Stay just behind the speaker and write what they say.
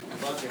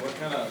Devonté, what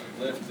kind of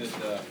lift did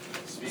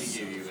Speed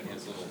give you in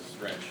his little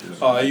stretch?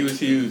 Oh, he was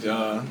huge.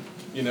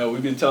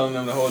 We've been telling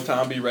him the whole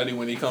time, be ready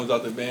when he comes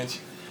off the bench.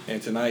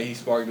 And tonight he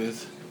sparked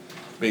us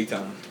big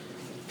time.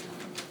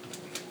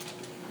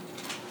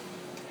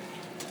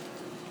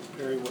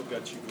 Perry, what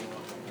got you going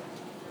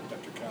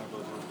after kind of a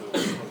little bit of a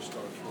slow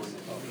start for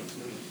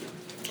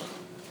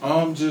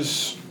you?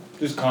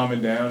 Just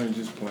calming down and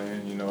just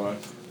playing. You know,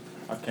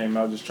 I came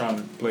out just trying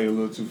to play a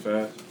little too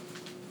fast.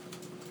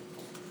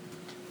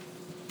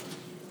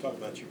 Talk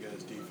about you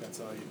guys'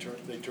 defense.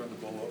 They turned the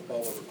ball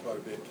over quite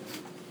a bit.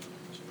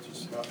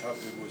 How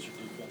good was your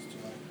defense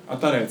tonight? I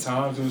thought at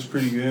times it was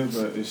pretty good,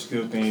 but there's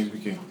still things we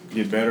can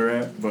get better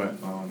at. But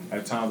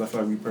at times I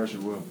feel like we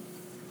pressured well.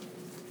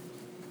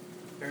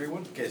 Perry,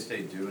 what did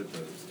K-State do at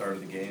the start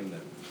of the game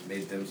that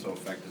made them so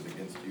effective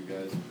against you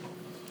guys?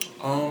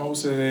 I would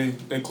say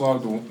they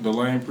clogged the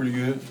lane pretty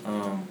good,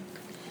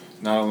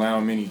 not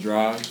allowing many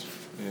drives,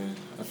 and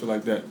I feel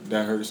like that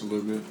hurt us a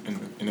little bit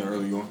in the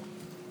early going.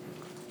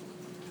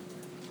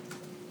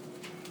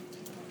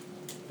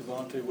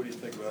 Devonté, what do you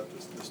think about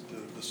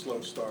the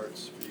slow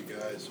starts for you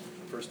guys,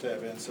 first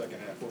half and second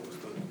half? What was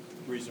the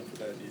reason for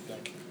that, do you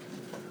think?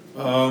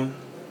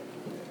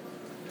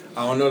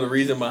 I don't know the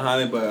reason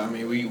behind it, but I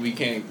mean we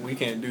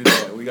can't do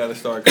that. We got to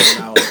start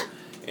coming out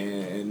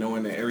and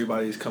knowing that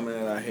everybody's coming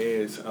at our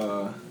heads.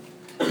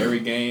 Every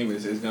game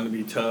is going to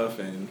be tough,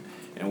 and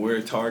we're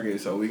a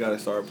target, so we got to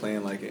start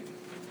playing like it.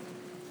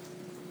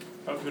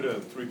 How good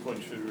a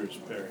three-point shooter is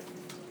Perry?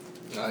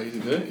 He's a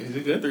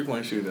good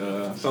 3-point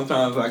shooter.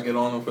 Sometimes I get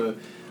on him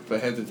for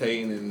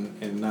hesitating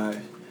and not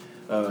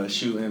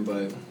shooting,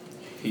 but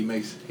he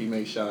makes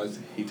shots.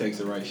 He takes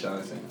the right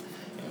shots, and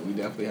we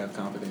definitely have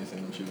confidence in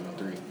him shooting a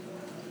three.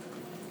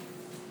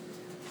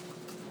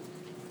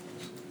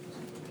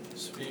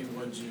 Speed,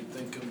 what did you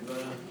think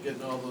of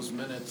getting all those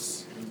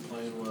minutes and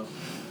playing well?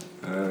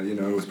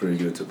 It was pretty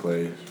good to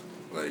play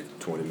like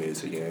 20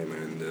 minutes a game,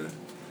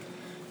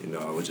 and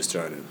I was just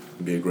trying to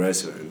be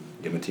aggressive and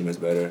get my teammates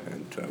better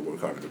and try to work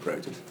harder to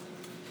practice.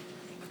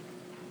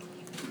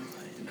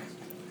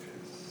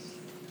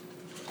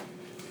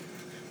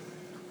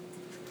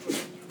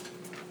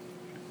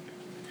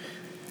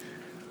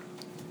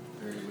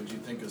 What did you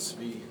think of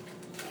Speed?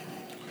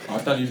 I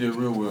thought he did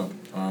real well.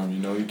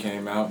 He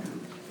came out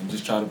and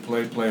just tried to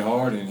play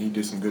hard, and he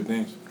did some good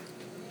things.